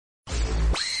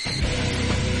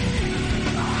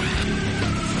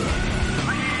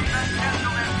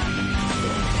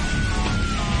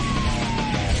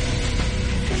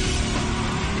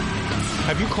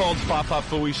called Fafa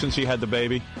Fui since he had the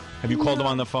baby? Have you called him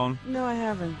on the phone? No, I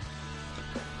haven't.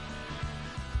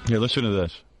 Here, listen to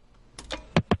this.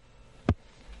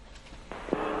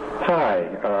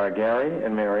 Hi, Gary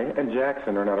and Mary and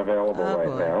Jackson are not available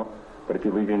now. But if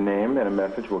you leave your name and a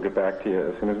message, we'll get back to you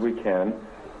as soon as we can.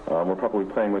 We're probably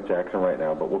playing with Jackson right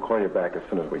now, but we'll call you back as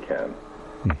soon as we can.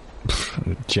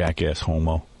 Jackass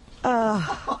homo.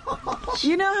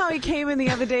 You know how he came in the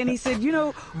other day and he said, you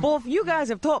know, both you guys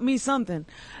have taught me something.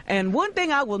 And one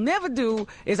thing I will never do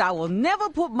is I will never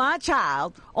put my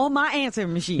child on my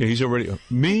answering machine. Yeah, he's already...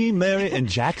 Me, Mary, and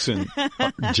Jackson.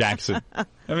 Jackson. I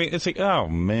mean, it's like, oh,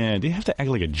 man. Do you have to act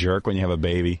like a jerk when you have a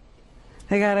baby?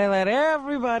 They gotta let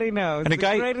everybody know. It's And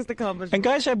the greatest accomplishment. And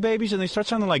guys have babies and they start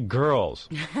sounding like girls.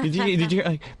 Did you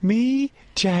like, me,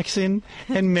 Jackson,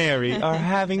 and Mary are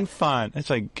having fun? It's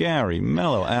like, Gary,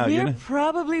 mellow out. You're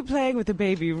probably playing with the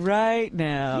baby right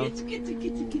now.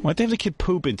 Why'd they have the kid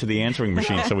poop into the answering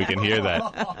machine so we can hear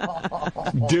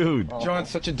that? Dude. John's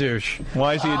such a douche.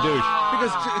 Why is he a douche?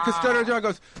 Because Stutter John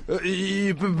goes,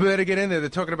 you better get in there. They're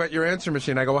talking about your answering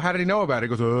machine. I go, well, how did he know about it?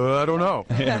 He goes, I don't know.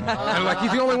 And I'm like,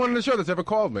 he's the only one on the show that's ever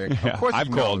called me. Yeah, of course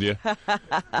I've called you.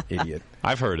 Idiot.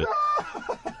 I've heard it.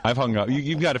 I've hung up.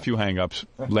 You've got a few hang-ups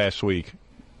last week.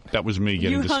 That was me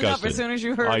getting disgusted. You hung up as soon as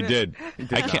you heard it? I did.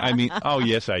 I can't. I mean, oh,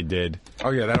 yes, I did. Oh,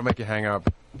 yeah, that'll make you hang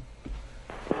up.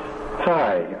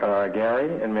 Hi,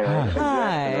 Gary and Mary and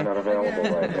Jackson are not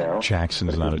available right now.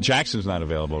 Jackson's not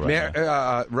available right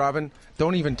now. Robin,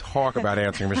 don't even talk about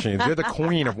answering machines. You're the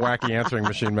queen of wacky answering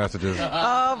machine messages.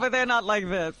 Oh, but they're not like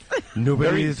this.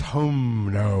 Nobody's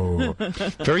home, no.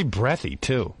 Very breathy,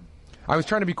 too. I was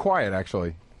trying to be quiet,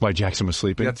 actually. Why, Jackson was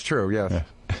sleeping? That's true, yes.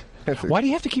 Yeah. Why do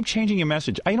you have to keep changing your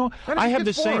message? I have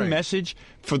the same message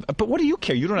but what do you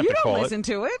care? You don't have to call it. You don't listen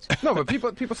to it. No, but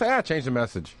people say, change the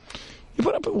message.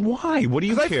 But why? What do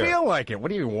you care? Because I feel like it. What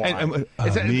do you want?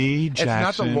 Me, Jackson, it's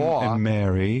not the law. and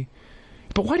Mary.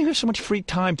 But why do you have so much free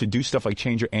time to do stuff like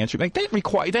change your answer? Like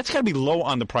that's got to be low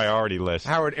on the priority list.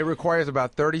 Howard, it requires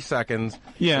about 30 seconds.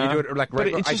 Yeah, you do it like but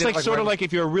it's just like sort of like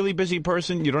if you're a really busy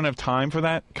person, you don't have time for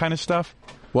that kind of stuff.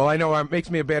 Well, I know it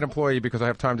makes me a bad employee because I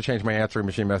have time to change my answering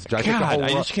machine message. I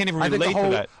just can't even relate to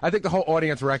that. I think the whole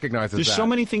audience recognizes There's that. so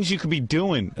many things you could be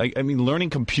doing. Like, I mean, learning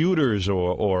computers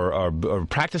or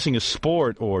practicing a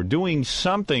sport or doing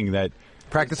something that...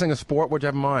 Practicing a sport? What'd you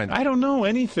have in mind? I don't know,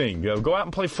 anything. Go out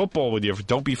and play football with you.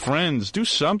 Don't be friends. Do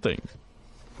something.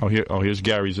 Here's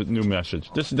Gary's new message.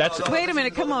 Wait a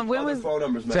minute, come on. When was...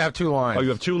 To have two lines. Oh, you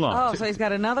have two lines. Oh, so he's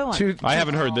got another one. I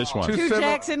haven't heard this one. Two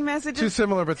Jackson messages? Two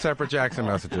similar but separate Jackson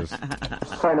messages.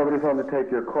 Hi, nobody's on to take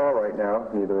your call right now.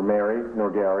 Neither Mary, nor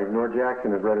Gary, nor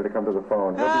Jackson is ready to come to the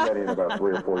phone. He'll be ready in about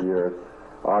 3 or 4 years.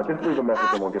 Just leave a message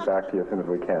and we'll get back to you as soon as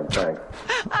we can. Thanks.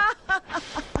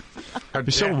 You're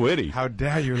so witty. How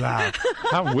dare you laugh?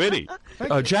 How witty.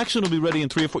 Jackson will be ready in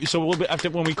 3 or 4. So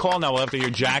when we call now, we'll have to hear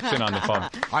Jackson on the phone.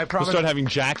 I promise. We'll start having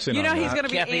Jackson on. He's going to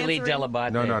be answering.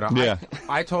 No. Yeah.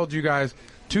 I told you guys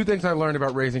 2 things I learned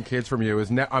about raising kids from you is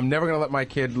I'm never going to let my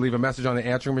kid leave a message on the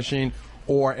answering machine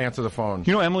or answer the phone.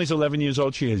 You know, Emily's 11 years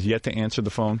old. She has yet to answer the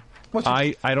phone.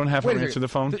 I don't have her answer the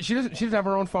phone. She doesn't have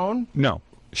her own phone? No,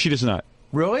 she does not.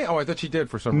 Really? Oh, I thought she did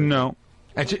for some reason. No.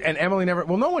 And Emily never...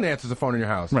 Well, no one answers the phone in your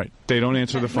house. Right. They don't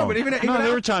answer the phone. No, but even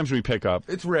there are times we pick up.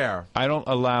 It's rare. I don't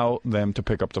allow them to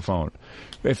pick up the phone.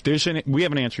 If there's we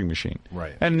have an answering machine.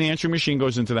 Right. And the answering machine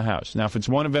goes into the house. Now, if it's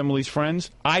one of Emily's friends,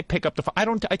 I pick up the phone.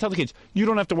 I tell the kids, you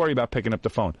don't have to worry about picking up the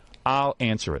phone. I'll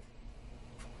answer it.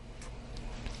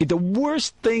 The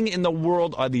worst thing in the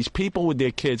world are these people with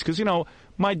their kids. Because,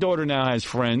 my daughter now has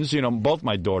friends. Both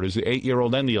my daughters, the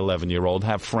 8-year-old and the 11-year-old,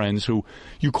 have friends who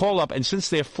you call up, and since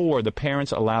they're 4, the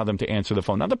parents allow them to answer the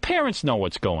phone. Now, the parents know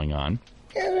what's going on.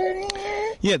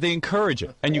 Yeah, they encourage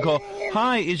it. And you call,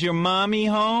 hi, is your mommy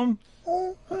home?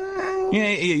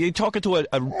 You're talking to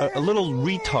a little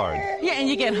retard. Yeah, and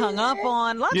you get hung up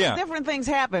on. Lots of different things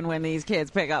happen when these kids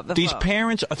pick up the phone. These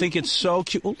parents, I think it's so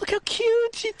cute. Oh, look how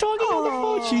cute she's talking on the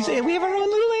phone. We have our own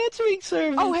little answering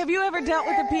service. Oh, have you ever dealt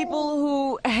with the people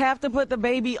who have to put the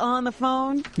baby on the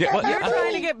phone? Yeah, You're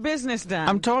trying to get business done.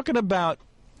 I'm talking about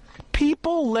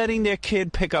people letting their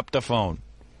kid pick up the phone.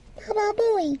 Come on,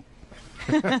 boy.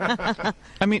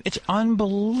 I mean, it's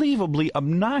unbelievably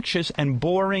obnoxious and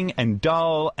boring and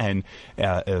dull and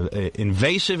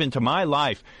invasive into my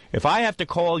life. If I have to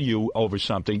call you over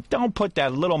something, don't put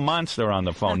that little monster on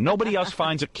the phone. Nobody else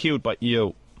finds it cute but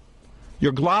you.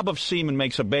 Your glob of semen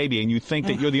makes a baby, and you think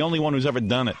that you're the only one who's ever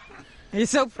done it. You're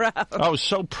so proud. I was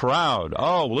so proud.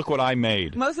 Oh, look what I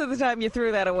made. Most of the time you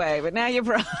threw that away, but now you're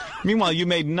proud. Meanwhile, you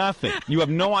made nothing. You have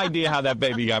no idea how that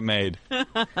baby got made.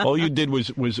 All you did was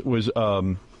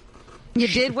You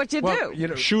did what you do. You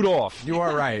know, Shoot off. You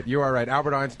are right. You are right.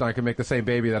 Albert Einstein can make the same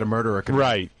baby that a murderer can.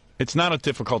 Right. It's not a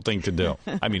difficult thing to do.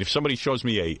 I mean, if somebody shows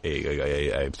me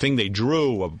a thing they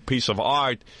drew, a piece of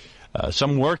art,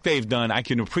 some work they've done, I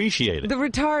can appreciate it. The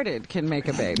retarded can make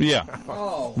a baby. Yeah.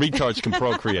 Retards can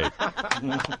procreate.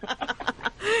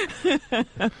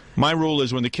 My rule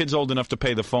is when the kid's old enough to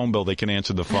pay the phone bill, they can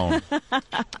answer the phone.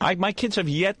 My kids have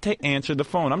yet to answer the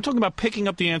phone. I'm talking about picking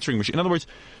up the answering machine. In other words,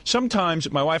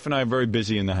 sometimes my wife and I are very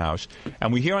busy in the house,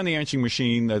 and we hear on the answering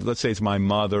machine that, let's say it's my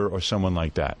mother or someone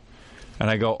like that. And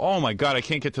I go, oh, my God, I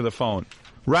can't get to the phone.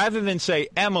 Rather than say,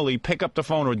 Emily, pick up the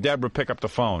phone, or Deborah, pick up the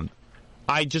phone,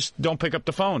 I just don't pick up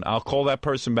the phone. I'll call that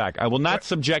person back. I will not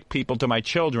subject people to my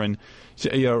children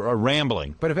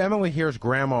rambling. But if Emily hears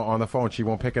Grandma on the phone, she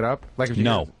won't pick it up? Like if she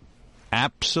No.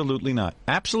 Absolutely not.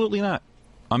 Absolutely not.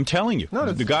 I'm telling you.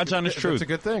 No, the God's honest truth. It's a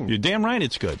good thing. You're damn right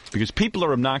it's good. Because people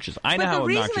are obnoxious. I know how obnoxious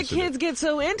it is. But the reason the kids get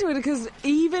so into it is because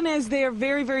even as they're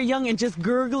very, very young and just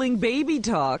gurgling baby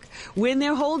talk, when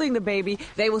they're holding the baby,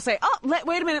 they will say, oh,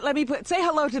 wait a minute, say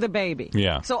hello to the baby.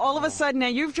 Yeah. So all of a sudden now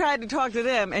you've tried to talk to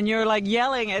them and you're like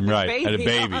yelling at the baby. At a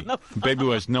baby. On the phone. Baby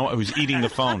who's eating the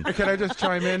phone. Can I just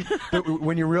chime in?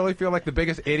 When you really feel like the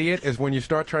biggest idiot is when you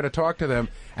start trying to talk to them,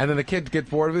 and then the kid gets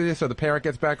bored with you, so the parent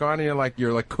gets back on, and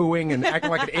you're like cooing and acting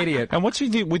like an idiot. And what's he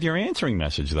do with your answering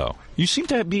message, though? You seem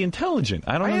to be intelligent.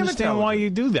 I don't understand why you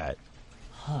do that.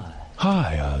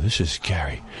 Hi, this is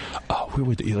Gary.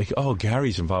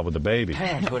 Gary's involved with the baby.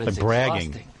 Man, but it's bragging.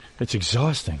 exhausting. It's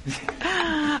exhausting.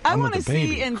 I want to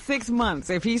see in 6 months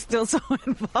if he's still so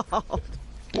involved.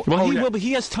 Well, he will, but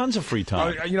he has tons of free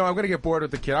time. I'm going to get bored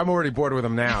with the kid. I'm already bored with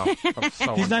him now.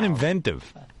 He's not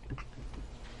inventive.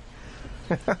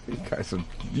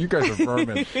 You guys are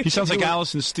vermin. He sounds like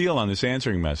Allison Steele on this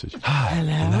answering message. Hi, good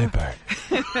night, Bert.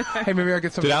 Hey, maybe I'll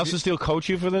get some. Did Allison Steele coach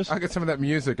you for this? I'll get some of that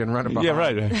music and run it behind. Yeah,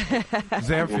 right.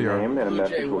 Your name and a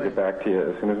message. We'll get back to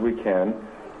you as soon as we can.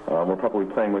 We're probably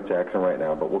playing with Jackson right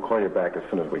now, but we'll call you back as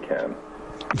soon as we can.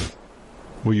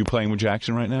 Were you playing with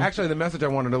Jackson right now? Actually, the message I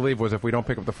wanted to leave was if we don't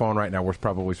pick up the phone right now, we're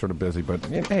probably sort of busy. But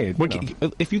hey,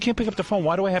 if you can't pick up the phone,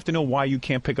 why do I have to know why you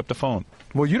can't pick up the phone?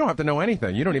 Well, you don't have to know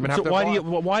anything. You don't even have to.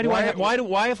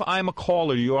 Why if I'm a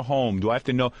caller to your home, do I have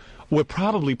to know? We're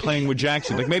probably playing with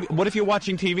Jackson. Like maybe, what if you're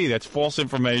watching TV? That's false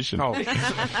information. Oh, he's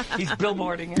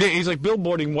billboarding. Yeah, he's like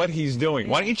billboarding what he's doing.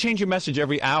 Why don't you change your message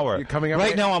every hour? You're coming up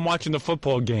right now, I'm watching the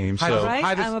football game. So. All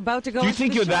right, I'm about to go. Do you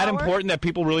think you're that important that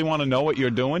people really want to know what you're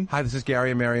doing? Hi, this is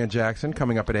Gary and Marianne Jackson.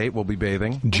 Coming up at 8, we'll be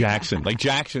bathing. Jackson,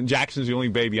 Jackson's the only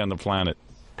baby on the planet.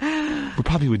 We're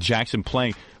probably with Jackson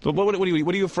playing. What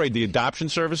are you afraid? The adoption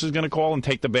service is going to call and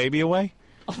take the baby away?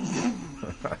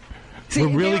 See,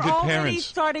 we're really good already parents.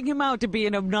 Starting him out to be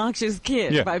an obnoxious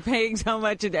kid by paying so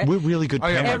much. We're really good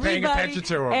parents. Yeah, paying attention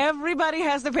to him. Everybody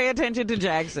has to pay attention to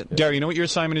Jackson. Gary, you know what your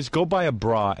assignment is? Go buy a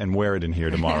bra and wear it in here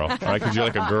tomorrow, all right? Because you're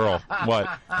like a girl. What?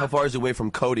 How far is it away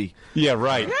from Cody? Yeah,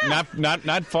 right. Yeah.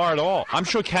 Not far at all. I'm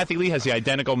sure Kathy Lee has the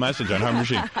identical message on her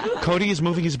machine. Cody is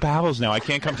moving his bowels now. I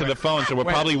can't come to the phone, so we're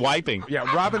probably wiping.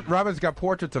 Yeah, Robin's got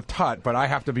portraits of Tut, but I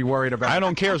have to be worried about. I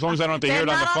don't care as long as I don't have to hear it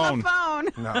on the phone.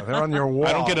 No, they're on your wall.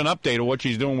 I don't get an update of what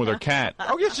she's doing with her cat.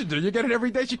 Oh, yes, you do. You get it every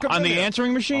day. She comes on the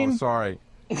answering machine. Oh, sorry.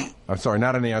 I'm sorry,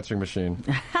 not on the answering machine.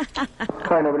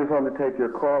 Hi, nobody's on to take your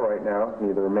call right now.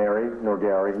 Neither Mary, nor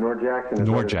Gary, nor Jackson is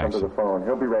ready to come to the phone.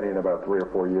 He'll be ready in about 3 or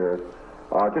 4 years.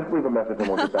 Just leave a message and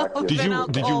we'll get back to you.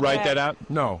 Did you write that out?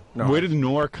 No. Where did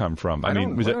Nor come from? I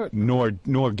mean, was it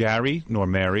nor Gary, nor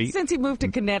Mary? Since he moved to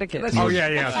Connecticut. Oh,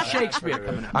 yeah.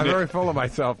 Shakespeare. I'm very full of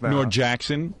myself now. Nor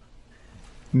Jackson.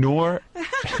 Nor.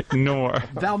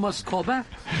 Thou must call back.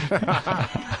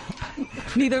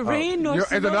 Neither rain nor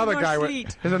snow nor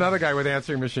sleet. There's another guy with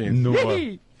answering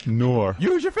machines. Nor.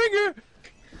 Use your finger.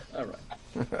 All right.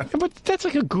 But that's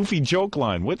like a goofy joke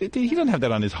line. He doesn't have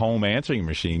that on his home answering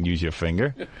machine. Use your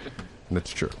finger.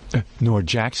 That's true. Nor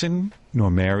Jackson, nor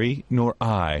Mary, nor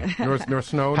I. Nor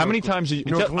snow. How many times did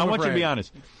you? I want you to be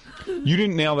honest. You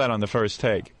didn't nail that on the first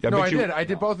take. I did. I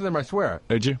did both of them, I swear.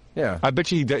 Did you? Yeah. I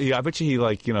bet you he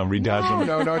like, redoes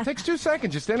them. No. It takes 2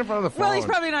 seconds. You stand in front of the phone. Well, he's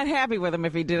probably not happy with them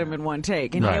if he did them in one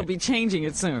take, and he'll be changing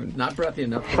it soon. Not breathy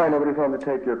enough. Hi, nobody's on to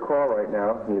take your call right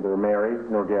now. Neither Mary,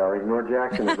 nor Gary, nor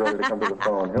Jackson is ready to come to the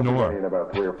phone. He'll be ready in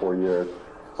about 3 or 4 years.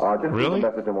 Just Really? leave a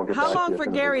message and we'll get How back long to you for as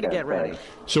soon as Gary we to can. get ready? Thanks.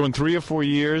 So in 3 or 4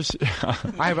 years,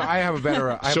 I have a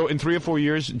better. so in 3 or 4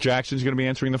 years, Jackson's going to be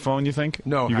answering the phone. You think?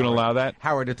 No, You're going to Howard. allow that?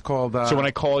 Howard, it's called. So when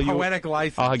I call you, poetic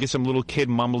license. I'll get some little kid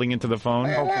mumbling into the phone.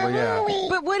 Hopefully, yeah.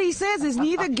 But what he says is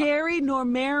neither Gary nor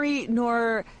Mary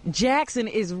nor Jackson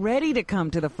is ready to come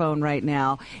to the phone right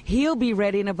now. He'll be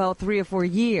ready in about 3 or 4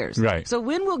 years. Right. So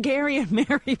when will Gary and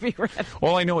Mary be ready?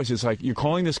 All I know is it's like you're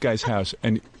calling this guy's house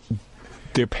and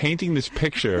they're painting this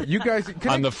picture You guys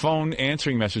on the phone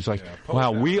answering message like,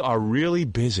 wow, we are really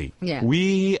busy. Yeah.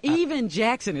 Even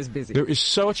Jackson is busy. There is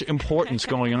such importance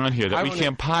going on here that I we would-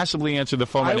 can't possibly answer the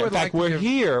phone. I In would fact, like to we're give-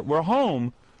 here, we're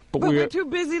home, but we're too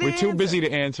busy to We're too answer. busy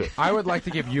to answer. I would like to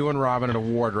give you and Robin an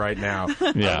award right now.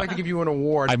 Yeah. I'd like to give you an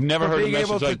award. I've never for heard a being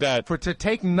able message like that. To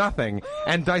take nothing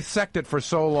and dissect it for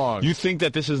so long. You think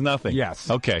that this is nothing?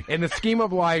 Yes. Okay. In the scheme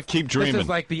of life, Keep dreaming. This is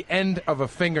like the end of a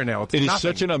fingernail. It's It is nothing.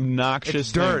 such an obnoxious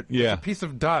It's dirt. thing. Yeah. It's a piece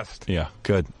of dust. Yeah,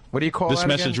 good. What do you call This that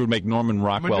message again? would make Norman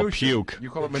Rockwell Minutia. puke. You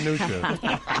call it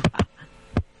minutia.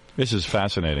 This is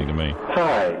fascinating to me.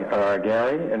 Hi,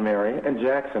 Gary and Mary and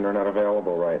Jackson are not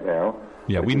available right now.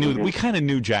 Yeah, But we if you knew. can- We kind of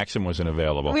knew Jackson wasn't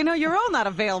available. We know you're all not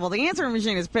available. The answering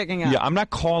machine is picking up. Yeah, I'm not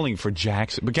calling for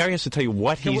Jackson, but Gary has to tell you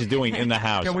what he's doing in the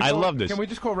house. Can we I call- love this. Can we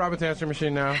just call Robin's answering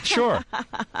machine now? Sure.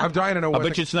 I'm dying to know I what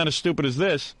bet you it's not as stupid as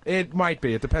this. It might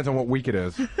be. It depends on what week it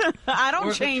is. I don't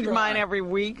Worth a change try. mine every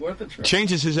week. Worth a try.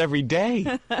 Changes his every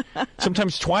day.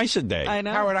 Sometimes twice a day. I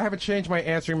know. Howard, I haven't changed my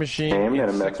answering machine Name in and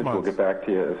a 6 message. We'll months. get back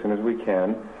to you as soon as we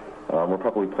can. We're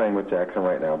probably playing with Jackson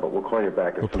right now, but we'll call you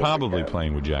back as We're soon probably as we can.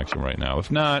 playing with Jackson right now.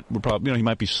 If not, we're probably, he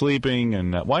might be sleeping.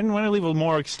 And why didn't I leave a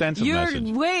more extensive You're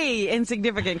message? way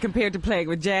insignificant compared to playing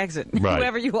with Jackson, Right.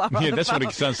 whoever you are. on Yeah, the that's what phone.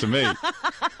 makes sense to me.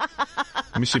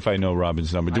 Let me see if I know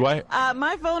Robin's number. Do I?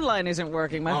 My phone line isn't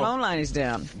working. My phone line is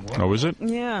down. Oh, is it?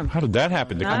 Yeah. How did that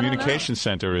happen? The I don't know. communication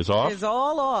center is off? It's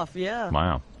all off, yeah.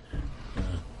 Wow.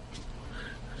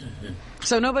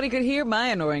 So nobody could hear my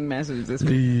annoying message this week.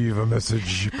 Leave a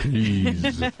message, please.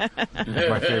 That's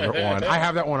my favorite one. I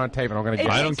have that one on tape, and I'm going to It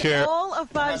get I don't takes care. all of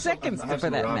 5 seconds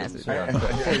for that message.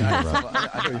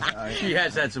 She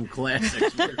has had some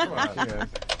classics.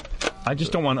 I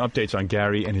just don't want updates on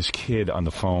Gary and his kid on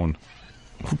the phone.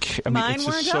 Who ca- I mean, Mine it's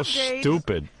just weren't so updates.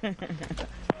 stupid.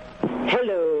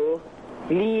 Hello.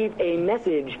 Leave a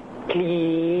message,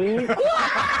 please.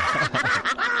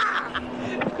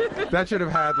 That should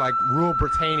have had like Rule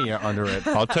Britannia under it.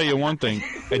 I'll tell you one thing.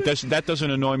 That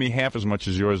doesn't annoy me half as much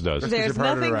as yours does. There's you've heard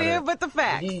it nothing already. there but the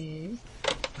facts.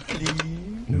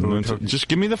 Just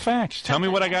give me the facts. Tell me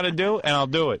what I got to do, and I'll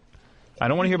do it. I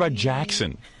don't want to hear about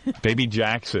Jackson. Baby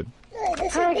Jackson.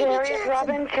 Hi, Gary. It's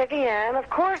Robin checking in. Of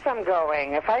course I'm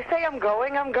going. If I say I'm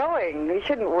going, I'm going. You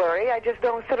shouldn't worry. I just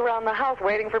don't sit around the house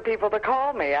waiting for people to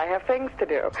call me. I have things to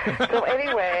do. So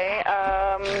anyway,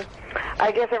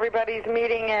 I guess everybody's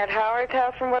meeting at Howard's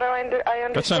house from what I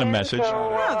understand. That's not a message. So,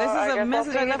 No, this I is a guess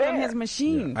message I'll I see left you on there. his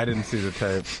machine. I didn't see the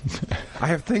tape. I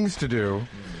have things to do.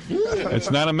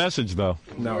 It's not a message, though.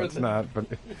 No, it's not, but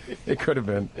it could have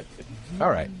been. All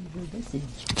right.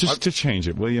 Just to change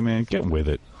it, will you, man? Get with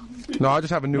it. No, I'll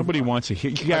just have a new. Nobody wants to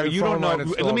hear. Gary, you don't phone know. line Let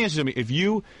installed. me ask you something. If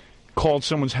you called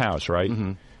someone's house, right?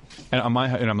 Mm-hmm. And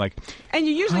I'm like, And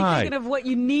you're usually Hi. thinking of what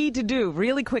you need to do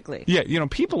really quickly. yeah,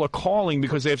 people are calling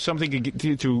because they have something to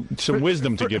get to some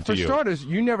wisdom to give for to you. starters,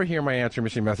 you never hear my answering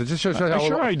machine message. This shows how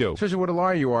Sure I do. Shows you what a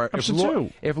liar you are.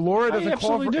 Absolutely. If Laura I doesn't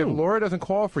call, absolutely if do. Laura doesn't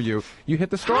call for you, you hit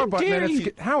the star How button. dare And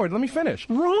you? Howard, let me finish.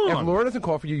 Wrong. If Laura doesn't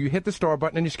call for you, you hit the star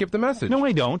button and you skip the message. No,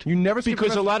 I don't. You never skip the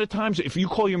because a message. lot of times, if you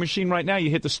call your machine right now, you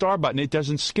hit the star button, it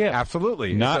doesn't skip.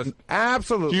 Absolutely. Not- It does,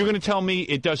 absolutely. So you're going to tell me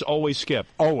it does always skip?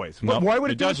 always. No, But why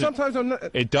would it do it doesn't. sometimes?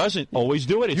 It doesn't always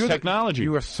do it. It's technology.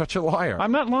 You are such a liar.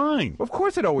 I'm not lying. Of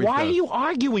course, it always. Why does. are you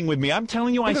arguing with me? I'm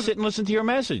telling you, I Because- sit and listen to your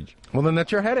message. Well, then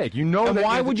that's your headache. You know And that.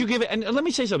 why would you give it? And let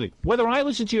me say something. Whether I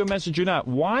listen to your message or not,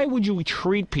 why would you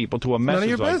treat people to a message None of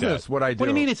your like business that? what I What do you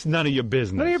do. mean it's none of your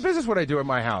business? None of your business what I do at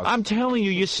my house. I'm telling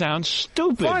you, you sound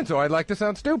stupid. Fine, so I'd like to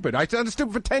sound stupid. I sounded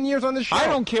stupid for 10 years on this show. I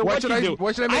don't care Why what should you I, do.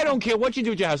 Why should I make don't care what you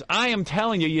do at your house. I am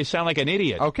telling you, you sound like an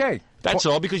idiot. Okay. That's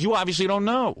all because you obviously don't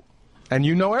know. And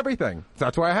you know everything.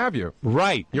 That's why I have you.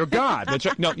 Right. You're God. That's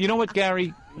right. No, you know what,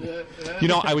 Gary?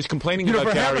 I was complaining You know,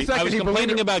 about for half a Gary. second I was you believed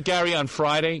complaining it. about Gary on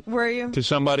Friday Were you? to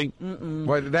somebody.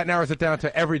 Well, that narrows it down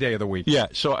to every day of the week. Yeah,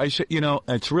 so I said,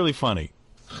 it's really funny.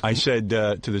 I said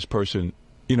to this person,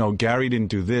 Gary didn't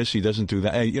do this, he doesn't do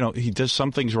that. He does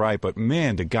some things right, but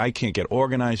man, the guy can't get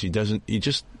organized. He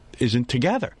just isn't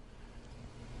together.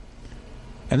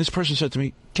 And this person said to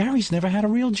me, Gary's never had a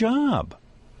real job.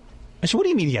 I said, what do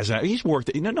you mean he hasn't? He's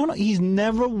worked. No, he's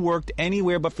never worked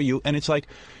anywhere but for you. And it's like,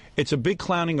 it's a big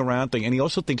clowning around thing. And he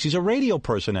also thinks he's a radio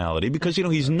personality because,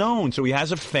 he's known. So he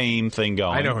has a fame thing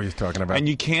going. I know who he's talking about. And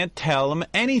you can't tell him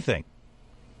anything.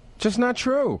 Just not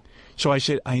true. So I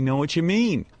said, I know what you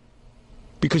mean.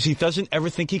 Because he doesn't ever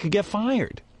think he could get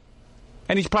fired.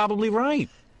 And he's probably right.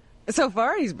 So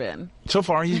far, he's been. So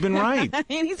far, he's been right. I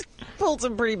mean, he's pulled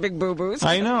some pretty big boo-boos.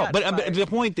 I know. But the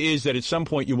point is that at some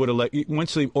point you would have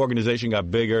once the organization got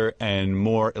bigger and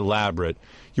more elaborate,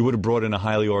 you would have brought in a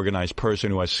highly organized person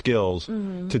who has skills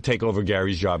to take over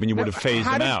Gary's job, and you would have phased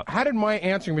him out. How did my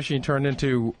answering machine turn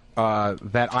into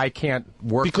that I can't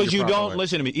work because you properly? don't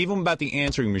listen to me. Even about the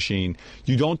answering machine,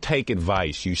 you don't take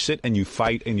advice. You sit and you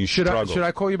fight and you struggle. Should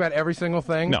I call you about every single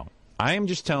thing? No. I am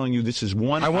just telling you this is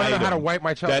one I want to know item how to wipe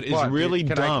my child's that is butt. really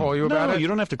Can dumb. I call you about it? No, you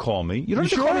don't have to call me. You don't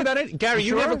have to call me about it. Gary,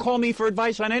 you never call me for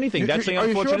advice on anything. That's the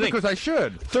unfortunate Are you sure? thing. Because I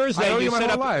should.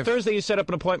 Thursday, you set up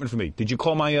an appointment for me. Did you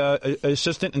call my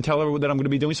assistant and tell her that I'm going to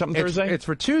be doing something Thursday? It's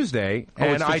for Tuesday,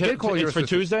 and I did call your assistant. It's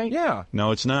for Tuesday? Yeah.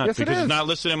 No, it's not. Yes, because it is. it's not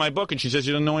listed in my book, and she says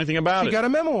she doesn't know anything about it. She got a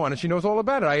memo on it. She knows all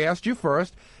about it. I asked you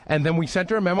first, and then we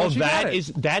sent her a memo. Oh, and she got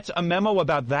it. That's a memo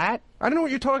about that? I don't know what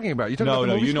you're talking about. You talking about the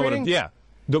movie you know screening?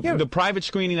 The private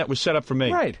screening that was set up for me.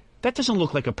 Right. That doesn't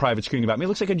look like a private screening about me. It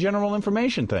looks like a general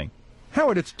information thing.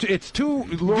 Howard, it's too.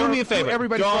 Do me a favor.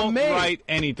 Everybody Don't from me. write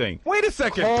anything. Wait a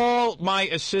second. Call my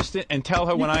assistant and tell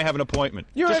her when I have an appointment.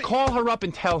 Just call her up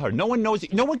and tell her. No one knows.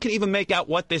 No one can even make out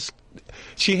what this.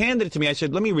 She handed it to me. I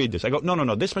said, "Let me read this." I go,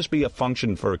 "No. This must be a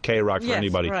function for K-Rock for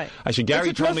anybody." Right. I said,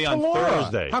 "Gary told me on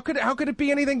Thursday." How could it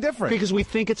be anything different? Because we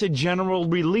think it's a general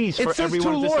release for everyone. It says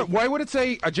to Laura. Why would it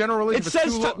say a general release? It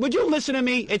says. Would you listen to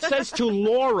me? It says to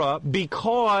Laura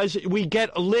because we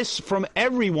get lists from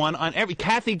everyone on every.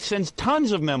 Kathy sends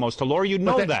tons of memos to Laura. You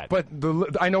know that. But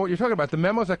I know what you're talking about. The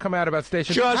memos that come out about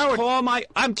stations. Just call my.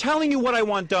 I'm telling you what I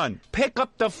want done. Pick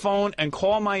up the phone and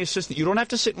call my assistant. You don't have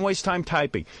to sit and waste time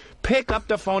typing. Pick up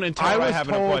the phone and tell her I have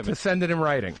an appointment. To send it in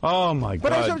writing. Oh my God!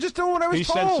 But I was just doing what I was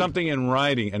told. He sent something in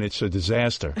writing, and it's a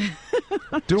disaster.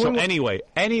 Anyway,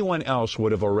 anyone else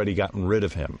would have already gotten rid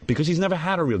of him because he's never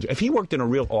had a real job. If he worked in a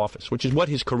real office, which is what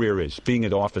his career is, being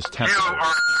an office temp.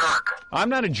 I'm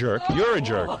not a jerk. You're a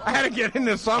jerk. I had to get in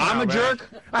this somehow. I'm a jerk.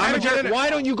 I'm a jerk. Why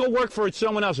don't you go work for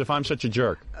someone else if I'm such a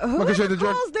jerk? Who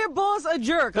calls their boss a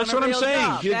jerk? That's what I'm saying.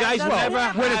 Job? You guys never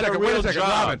had a real job.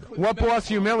 Robin, what boss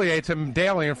humiliates him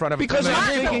daily in front of? Because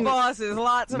I'm thinking bosses,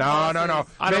 lots of bosses. No.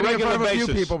 On Maybe a regular in front of basis.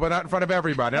 a few people, but not in front of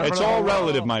everybody. It's all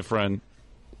relative, my friend.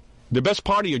 The best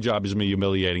part of your job is me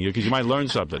humiliating you because you might learn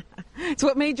something. It's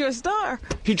what made you a star.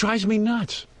 He drives me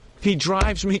nuts. He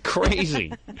drives me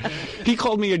crazy. He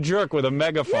called me a jerk with a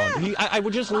megaphone. Yeah. I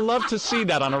would just love to see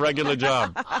that on a regular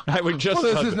job. I would just.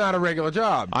 Well, this is not a regular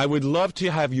job. I would love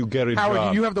to have you get a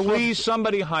job. You have the Please,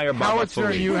 somebody hire Bob. Howard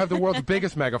Stern, you have the world's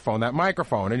biggest megaphone, that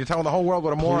microphone, and you're telling the whole world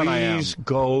what a moron I am. Please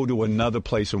go to another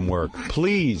place and work.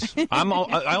 Please.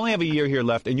 I only have a year here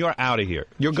left, and you're out of here.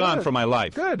 You're gone from my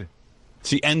life. Good.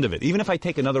 It's the end of it. Even if I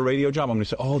take another radio job, I'm going to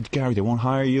say, "Oh, Gary, they won't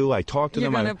hire you." I talked to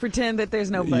them. You're going to pretend that there's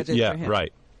no budget yeah, for him.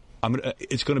 Right.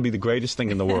 It's going to be the greatest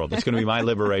thing in the world. It's going to be my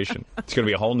liberation. It's going to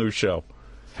be a whole new show.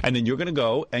 And then you're going to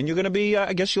go, and you're going to be,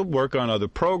 I guess you'll work on other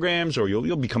programs, or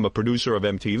you'll become a producer of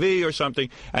MTV or something,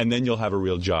 and then you'll have a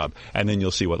real job. And then you'll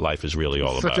see what life is really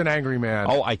all about. Such an angry man.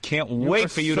 Oh, I can't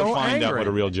wait for you to find out what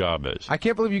a real job is. I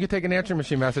can't believe you could take an answering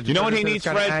machine message. You know what he needs,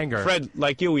 Fred? Fred,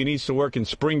 like you, he needs to work in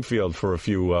Springfield for a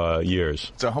few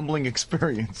years. It's a humbling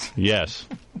experience. Yes.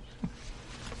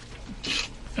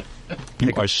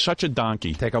 You are such a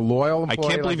donkey. Take a loyal employee. I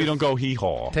can't believe you don't go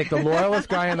hee-haw. Take the loyalest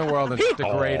guy in the world and just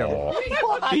degrade him.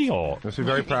 Hee-haw. Just be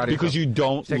very proud of you. Because you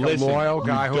don't Take listen. a loyal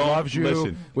guy who loves you.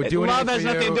 Listen. Would do Love has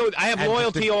nothing to do with it. I have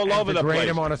loyalty all over the place.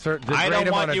 I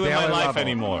don't want you in my life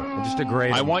anymore. Just degrade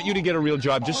him. I want you to get a real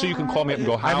job just so you can call me up and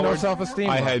go, Howard, I have no self-esteem.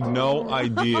 I had no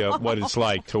idea what it's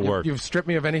like to work. You've stripped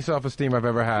me of any self-esteem I've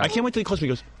ever had. I can't wait till he calls me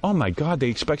and goes, oh my God, they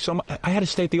expect so much. I had to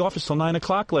stay at the office till 9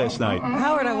 o'clock last night.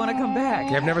 Howard, I want to come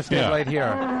back. I've never stayed late here.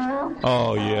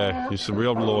 Oh, yeah. You're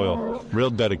real loyal, real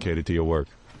dedicated to your work.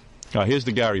 Here's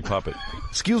the Gary puppet.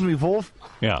 Excuse me, Wolf.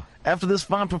 Yeah. After this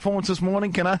fine performance this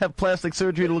morning, can I have plastic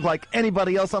surgery to look like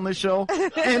anybody else on this show?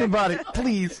 Anybody,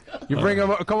 please. You bring him.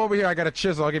 Come over here. I got a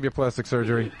chisel. I'll give you plastic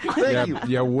surgery. Thank you.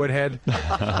 Yeah, woodhead.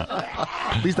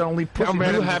 These are only pussy.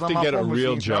 You have to get a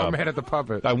real job. I'm mad at the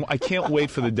puppet. I can't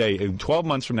wait for the day, 12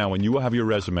 months from now, when you will have your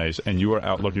resumes and you are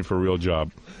out looking for a real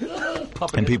job.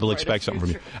 And people expect something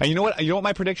from you. And you know what? You know what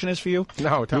my prediction is for you?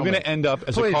 No, tell You're going me. to end up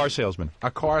as a car salesman.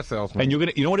 A car salesman. And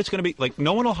you know what it's going to be? Like,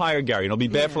 no one will hire Gary. And it'll be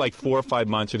bad for like 4 or 5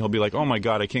 months, and he'll be like, oh, my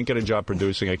God, I can't get a job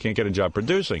producing. I can't get a job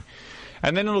producing.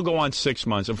 And then it'll go on 6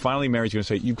 months, and finally Mary's going to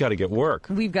say, you've got to get work.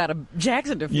 We've got a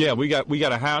Jackson to feed. Yeah, we got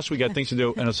a house, we got things to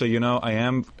do. And I'll say, you know,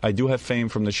 I do have fame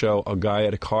from the show. A guy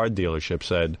at a car dealership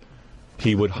said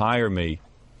he would hire me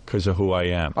because of who I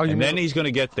am. Oh, and then he's going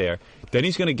to get there.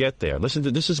 Listen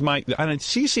to this is my. And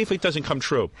see if it doesn't come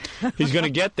true. He's going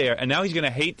to get there, and now he's going to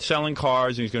hate selling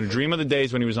cars, and he's going to dream of the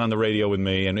days when he was on the radio with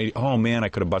me. And oh man, I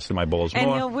could have busted my balls more.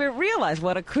 And he'll realize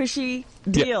what a cushy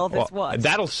deal this was.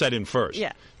 That'll set in first.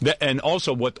 Yeah. And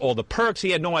also what all the perks. He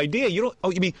had no idea. You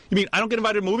mean I don't get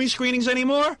invited to movie screenings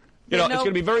anymore? You know, it's going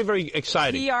to be very, very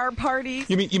exciting. PR parties.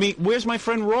 You mean, where's my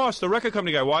friend Ross, the record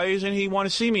company guy? Why doesn't he want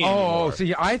to see me anymore? Oh,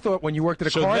 see, I thought when you worked at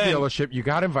a car dealership, you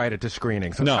got invited to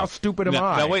screenings. So how stupid am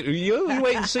I? Now, wait, you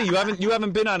wait and see. You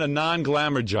haven't been on a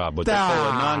non-glamour job. What they call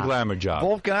a non-glamour job.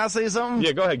 Wolf, can I say something?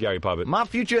 Yeah, go ahead, Gary Puppet. My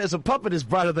future as a puppet is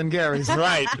brighter than Gary's.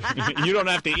 Right. You don't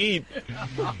have to eat,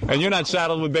 and you're not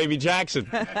saddled with Baby Jackson.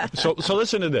 So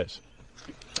listen to this.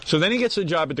 So then he gets a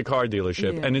job at the car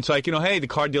dealership, and it's like, you know, hey, the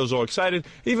car dealer's all excited.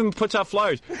 He even puts out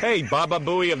flyers. Hey, Baba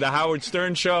Booey of the Howard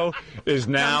Stern Show is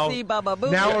now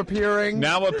appearing.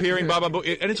 Now appearing, Baba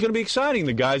Booey. And it's going to be exciting.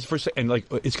 The guys, and like,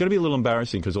 it's going to be a little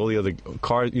embarrassing because all the other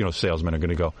car, salesmen are going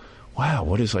to go, wow,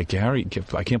 what is like Gary?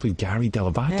 I can't believe Gary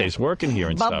Dell'Abate's working here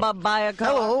and stuff. Buy a car.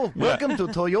 Hello, welcome to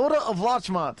Toyota of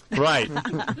Larchmont. Right.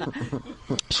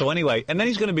 So anyway, and then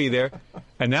he's going to be there,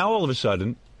 and now all of a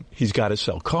sudden, he's got to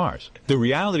sell cars. The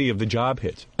reality of the job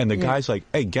hits, and the guy's like,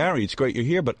 "Hey, Gary, it's great you're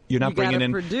here, but you're not bringing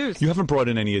in. Produce. You haven't brought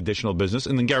in any additional business."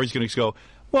 And then Gary's going to go,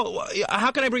 "Well,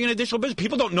 how can I bring in additional business?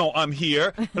 People don't know I'm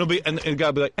here." And the guy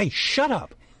will be like, "Hey, shut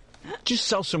up! Just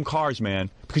sell some cars, man,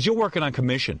 because you're working on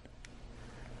commission."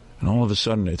 And all of a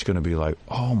sudden, it's going to be like,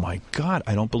 "Oh my God,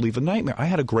 I don't believe a nightmare. I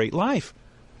had a great life.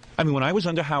 I mean, when I was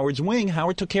under Howard's wing,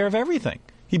 Howard took care of everything.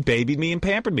 He babied me and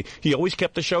pampered me. He always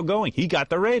kept the show going. He got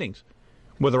the ratings."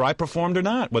 Whether I performed or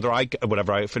not, whether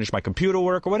I finished my computer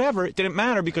work or whatever, it didn't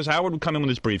matter because Howard would come in with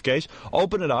his briefcase,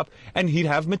 open it up, and he'd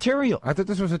have material. I thought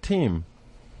this was a team.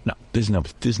 No, there's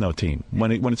no team.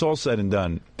 When it's all said and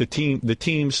done, the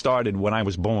team started when I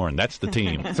was born. That's the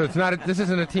team. So it's not. This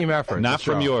isn't a team effort. Not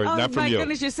from yours. Oh, not from you. my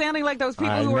goodness, you're sounding like those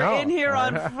people who were in here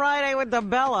on Friday with the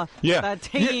Bella. Yeah. The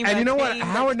team. And you know what?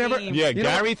 Howard never. Yeah,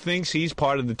 Gary thinks he's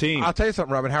part of the team. I'll tell you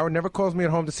something, Robin. Howard never calls me at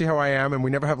home to see how I am, and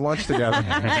we never have lunch together. He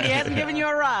hasn't given you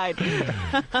a ride.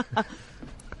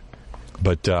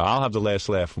 But I'll have the last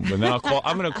laugh. And then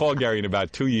I'm going to call Gary in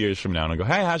about 2 years from now and I go,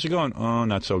 "Hey, how's it going?" "Oh,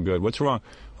 not so good." "What's wrong?"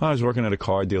 "Oh, I was working at a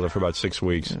car dealer for about 6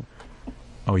 weeks."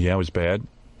 "Oh, yeah, it was bad."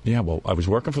 "Yeah, well, I was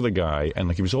working for the guy, and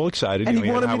like he was all excited. And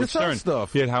he wanted had me Howard to sell Stern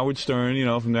stuff. He had Howard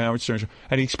Stern, from the Howard Stern show,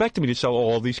 and he expected me to sell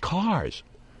all these cars.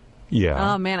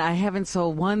 Yeah. Oh man, I haven't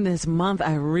sold one this month.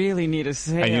 I really need a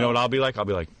sale. And you know what I'll be like? I'll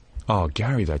be like, "Oh,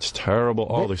 Gary, that's terrible.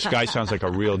 Oh, this guy sounds like a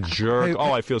real jerk.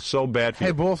 Hey, I feel so bad for you."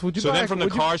 Hey, boss, would you So buy then from the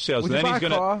car sales, then he's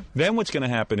going to. Then what's going to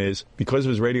happen is, because of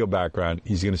his radio background,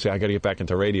 he's going to say, "I got to get back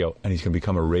into radio," and he's going to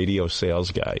become a radio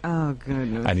sales guy. Oh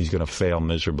goodness. And he's going to fail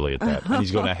miserably at that. And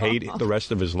he's going to hate the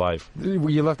rest of his life.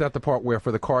 You left out the part where,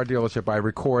 for the car dealership, I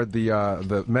record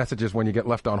the messages when you get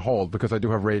left on hold because I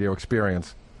do have radio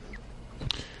experience.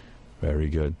 Very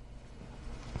good.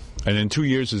 And in 2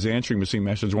 years, his answering machine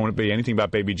message won't be anything about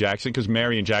Baby Jackson because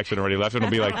Mary and Jackson already left. It'll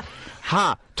be like,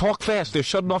 "Ha, talk fast. They're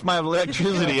shutting off my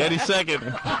electricity any second."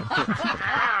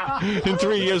 In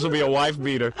 3 years, it'll be a wife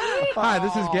beater. Hi,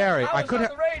 this is Gary. I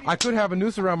could have a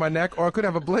noose around my neck, or I could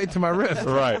have a blade to my wrist.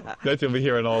 Right. That's you'll be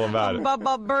hearing all about it.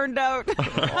 Bubba burned out. Turn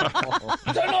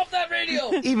off that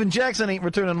radio. Even Jackson ain't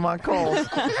returning my calls.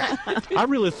 I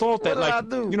really thought that,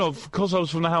 because I was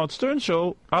from the Howard Stern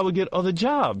show, I would get other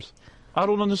jobs. I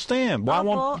don't understand. I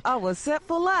was set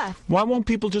for life. Why won't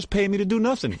people just pay me to do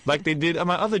nothing like they did at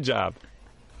my other job?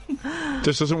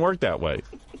 Just doesn't work that way.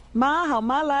 How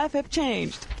my life have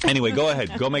changed. Anyway, go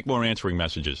ahead. Go make more answering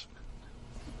messages.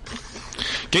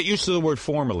 Get used to the word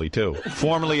 "formerly" too.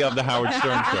 Formerly of the Howard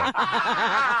Stern show.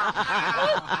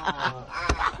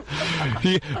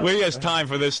 He has time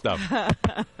for this stuff.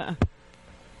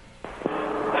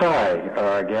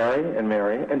 Hi, Gary and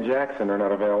Mary and Jackson are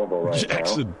not available right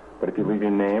now. But if you leave your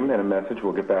name and a message,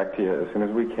 we'll get back to you as soon as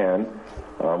we can.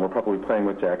 We're probably playing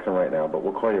with Jackson right now, but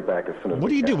we'll call you back as soon as What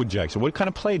do we you can. do with Jackson? What kind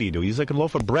of play do you do? He's like a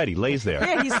loaf of bread. He lays there.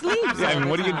 Yeah, he sleeps. Yeah, I mean, all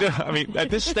what the do you do? time. I mean, at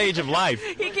this stage of life,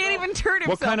 He can't even turn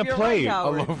himself. what kind of You're play? right,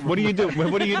 Howard. What do you do?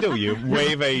 What do you do? You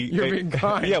wave a. You're being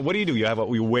kind. Yeah. What do you do?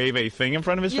 You wave a thing in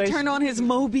front of his You face. turn on his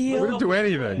mobile. We didn't do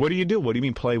anything. What do you do? What do you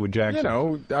mean play with Jackson? You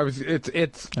know,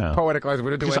 it's Oh. poetic license.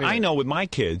 We didn't do Because anything. I know with my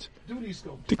kids,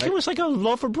 the kid was like a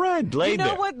loaf of bread laid You know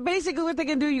there. what? Basically, what they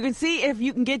can do, you can see if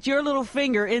you can get your little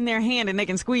finger in their hand and they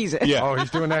can squeeze it. Yeah. Oh, he's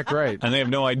doing that great. And they have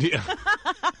no idea.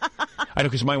 I know,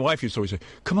 because my wife used to always say,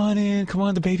 "Come on in, come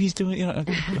on, the baby's doing,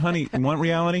 honey, want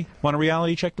reality? Want a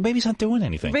reality check? The baby's not doing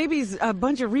anything." Baby's a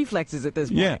bunch of reflexes at this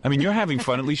point. Yeah, I mean, you're having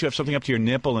fun. At least you have something up to your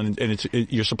nipple, and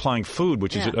you're supplying food,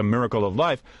 which is Yeah. a miracle of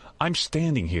life. I'm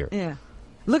standing here. Yeah.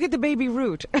 Look at the baby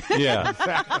root. Yeah,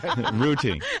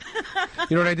 rooting.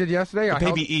 You know what I did yesterday? The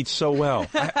baby eats so well.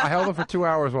 I held him for 2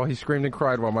 hours while he screamed and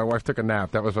cried while my wife took a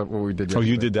nap. That was what we did yesterday. Oh,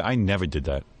 you did that? I never did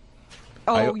that.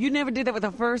 Oh, you never did that with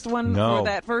the first one No. for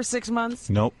that first 6 months?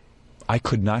 Nope. I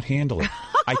could not handle it.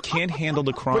 I can't handle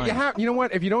the crying. But you know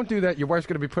what? If you don't do that, your wife's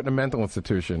going to be put in a mental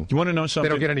institution. You want to know something?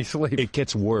 They don't get any sleep. It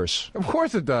gets worse. Of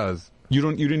course it does. You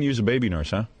didn't use a baby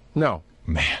nurse, huh? No.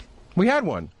 Man. We had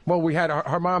one. Well, we had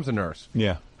her mom's a nurse.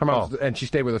 Yeah. Her mom's, and she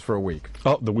stayed with us for a week.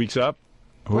 Oh, the week's up?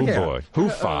 Oh, Well, yeah. boy.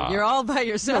 Hoofa. You're all by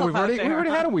yourself. No, we out there. already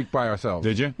had a week by ourselves.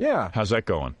 Did you? Yeah. How's that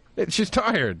going? She's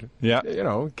tired. Yeah. You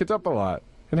know, gets up a lot.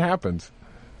 It happens.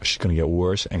 She's going to get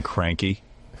worse and cranky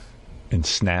and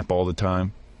snap all the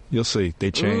time. You'll see. They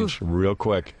change real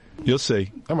quick. You'll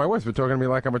see. Oh, my wife's been talking to me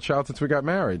like I'm a child since we got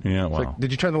married. Yeah, It's wow. like,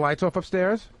 did you turn the lights off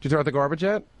upstairs? Did you throw out the garbage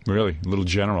yet? Really? Little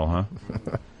general, huh?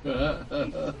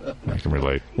 I can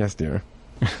relate. Yes, dear.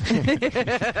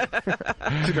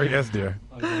 She's going, yes, dear.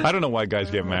 I don't know why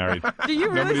guys get married. Do you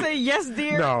really say yes,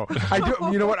 dear? No, I do.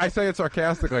 You know what? I say it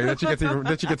sarcastically. Then she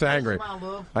gets angry.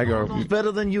 I go, It's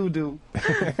better than you do.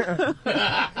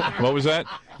 What was that?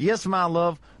 Yes, my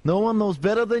love. No one knows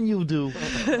better than you do.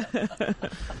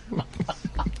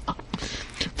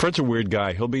 Fred's a weird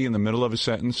guy. He'll be in the middle of a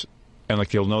sentence, and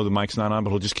like he'll know the mic's not on, but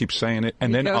he'll just keep saying it,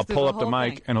 and He then goes I'll through pull the up the whole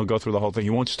mic, thing. and he'll go through the whole thing. He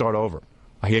won't start over.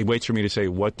 He waits for me to say,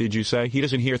 "What did you say?" He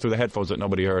doesn't hear through the headphones that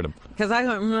nobody heard him. Because I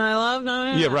love.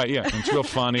 No. Yeah, right, yeah. And it's real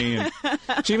funny. And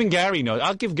so even Gary knows.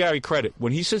 I'll give Gary credit.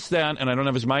 When he sits down and I don't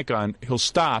have his mic on, he'll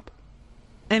stop.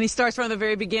 And he starts from the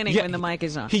very beginning Yeah, when the mic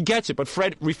is on. He gets it, but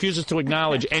Fred refuses to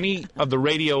acknowledge any of the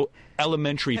radio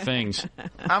elementary things.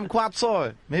 I'm quite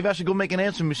sorry. Maybe I should go make an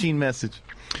answering machine message.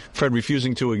 Fred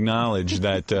refusing to acknowledge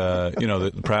that,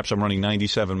 that perhaps I'm running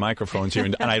 97 microphones here,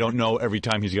 and I don't know every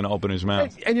time he's going to open his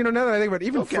mouth. and you know, now that I think about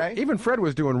it, Okay. even Fred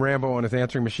was doing Rambo on his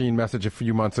answering machine message a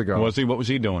few months ago. Was he? What was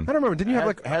he doing? I don't remember. Didn't you have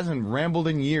like Hasn't rambled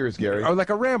in years, Gary. like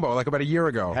a Rambo, like about a year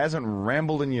ago? Hasn't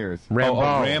rambled in years. Rambo.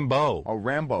 Oh, Rambo. Oh,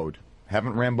 Ramboed.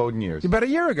 Haven't Ramboed in years. About a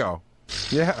year ago.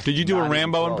 Yeah. Did you do Not a even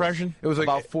Rambo close. impression? It was like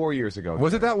About 4 years ago.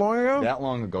 Was it that long ago? That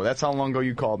long ago. That's how long ago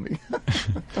you called me.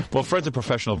 Well, Fred's a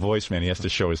professional voice man. He has to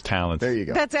show his talents. There you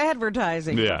go. That's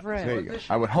advertising. Yeah. for Fred. There you go.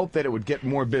 I would hope that it would get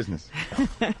more business.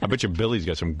 I bet you Billy's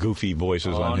got some goofy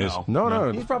voices on his.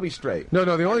 No. He's probably straight. No,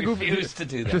 the only goofy. refuse to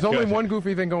do that. There's only one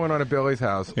goofy thing going on at Billy's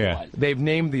house. Yeah. They've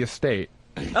named the estate.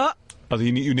 Oh,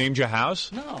 you named your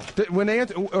house? No. When they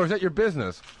answer, or is that your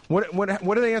business? What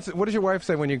do they answer? What does your wife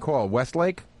say when you call?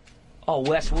 Westlake? Oh,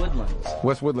 West Woodlands.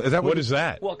 West Woodland? Is that What is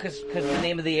that? Well, because the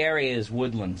name of the area is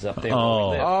Woodlands up there. Oh. Where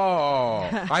we live.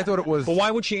 Oh, I thought it was. But why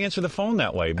would she answer the phone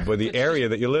that way, by the area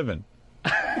that you live in?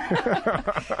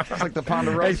 It's like the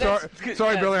Ponderosa. Hey,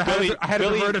 sorry, Billy. I had to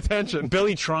divert attention.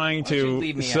 Billy trying you to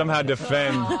leave me somehow out of it?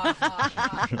 defend.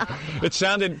 It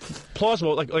sounded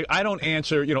plausible. Like I don't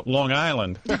answer, Long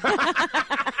Island.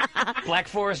 Black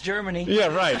Forest, Germany. Yeah,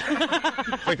 right.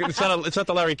 Like it's not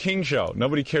the Larry King show.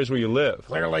 Nobody cares where you live.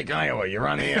 Clear Lake, Iowa. You're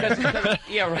on the air.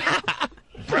 Yeah, right.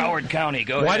 Broward County.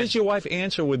 Go Why ahead. does your wife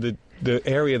answer with the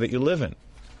area that you live in?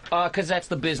 Because that's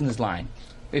the business line.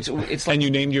 It's like And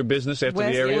you named your business after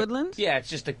West the area? Woodlands? yeah, it's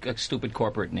just a stupid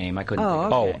corporate name. I couldn't. Oh,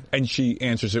 think of it. Oh, and she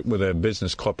answers it with a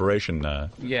business corporation.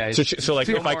 Yeah, So like,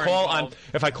 it's if I more call involved.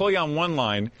 if I call you on one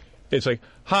line, it's like,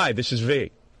 "Hi, this is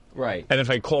V," right. and if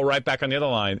I call right back on the other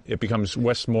line, it becomes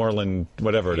Westmoreland,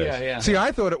 whatever it is. Yeah. See,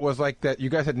 I thought it was like that. You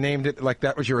guys had named it like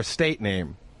that was your estate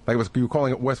name. Like you were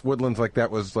calling it West Woodlands. Like that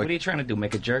was like. What are you trying to do?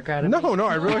 Make a jerk out of me? No,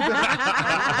 I really didn't.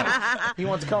 He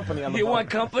wants company on the You phone. want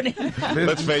company?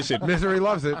 Let's face it. Misery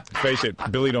loves it. Face it.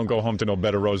 Billy don't go home to no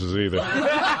bed of roses either.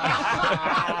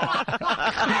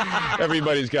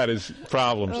 Everybody's got his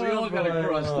problems. We all got a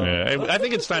crust. Yeah, I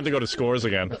think it's time to go to scores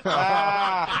again.